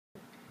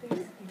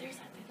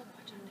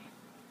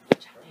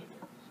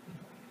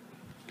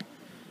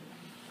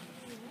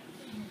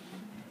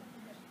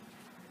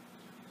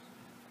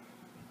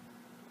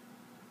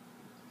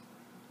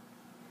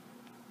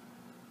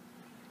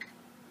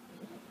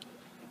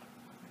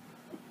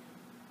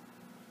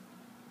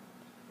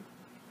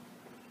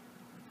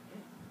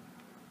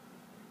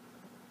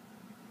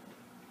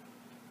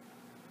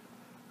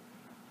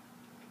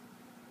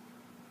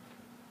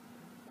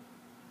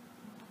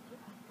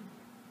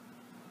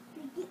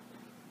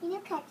You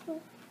catch me.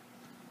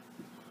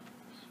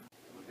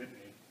 Don't hit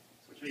me.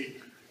 Switch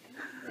feet.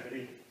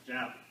 Ready?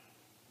 Jab.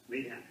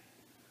 Lead hand.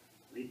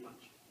 Lead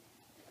punch.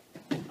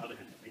 Other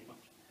hand. Lead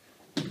punch.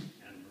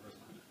 And reverse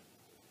punch.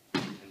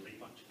 And lead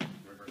punch.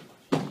 Reverse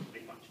punch.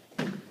 Lead punch.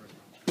 Reverse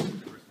punch.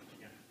 Reverse punch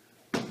again.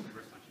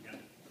 Reverse punch again.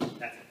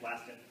 That's it.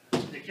 Blast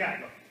it. Big cat.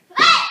 Go.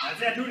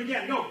 That's it. Do it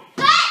again. Go.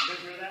 You guys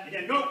hear that?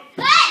 Again. Go.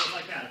 Just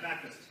like that. A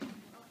back fist.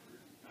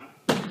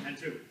 And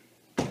 2.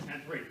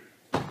 And 3.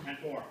 And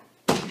 4.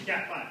 Big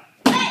cat.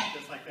 5.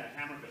 Just like that.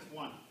 Hammer fist.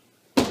 1.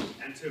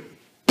 And 2.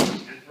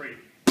 And 3.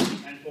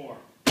 And 4.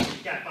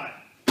 Big cat.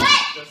 5.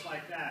 Just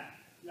like that.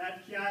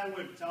 That guy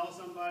would tell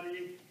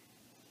somebody,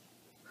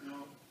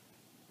 no,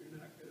 you're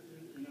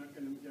not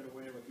going to get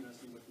away with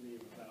messing with me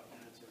without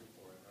answering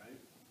for it, right?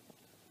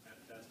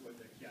 That's what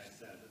the guy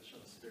said. That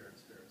shows spirit,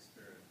 spirit,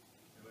 spirit.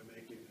 It would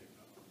make me think,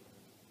 oh,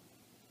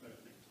 better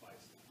think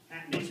twice.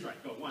 Hand, knee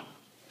strike. Go. 1.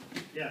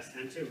 Yes.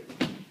 And 2.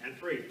 And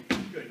 3.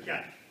 Good.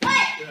 Cat.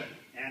 Good.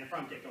 And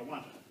front kick. Go.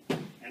 1.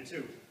 And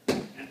 2.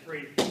 And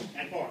 3.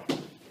 And 4.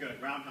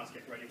 Good. Roundhouse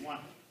kick. Ready. 1.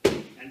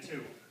 And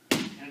 2.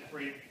 And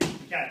 3.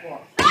 Cat.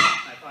 4.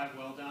 High five.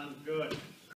 Well done. Good.